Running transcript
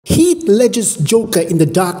Heath Ledger's Joker in The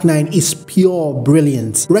Dark Knight is pure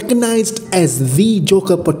brilliance. Recognized as the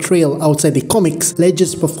Joker portrayal outside the comics,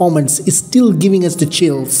 Ledger's performance is still giving us the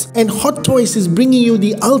chills. And Hot Toys is bringing you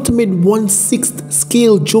the ultimate 1/6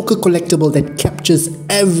 scale Joker collectible that captures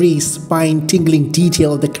every spine-tingling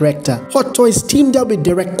detail of the character. Hot Toys teamed up with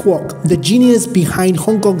Derek Kwok, the genius behind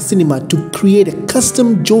Hong Kong cinema, to create a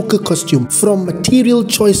custom Joker costume. From material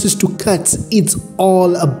choices to cuts, it's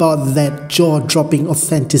all about that jaw-dropping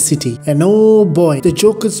authenticity. And oh boy, the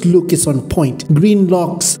Joker's look is on point. Green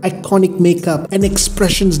locks, iconic makeup, and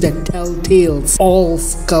expressions that tell tales, all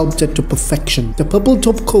sculpted to perfection. The purple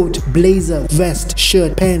top coat, blazer, vest,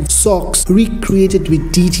 shirt, pants, socks, recreated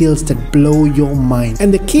with details that blow your mind.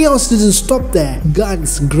 And the chaos doesn't stop there.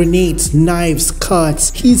 Guns, grenades, knives,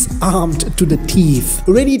 cards. He's armed to the teeth.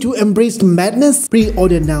 Ready to embrace the madness?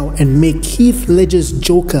 Pre-order now and make Heath Ledger's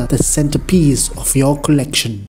Joker the centerpiece of your collection.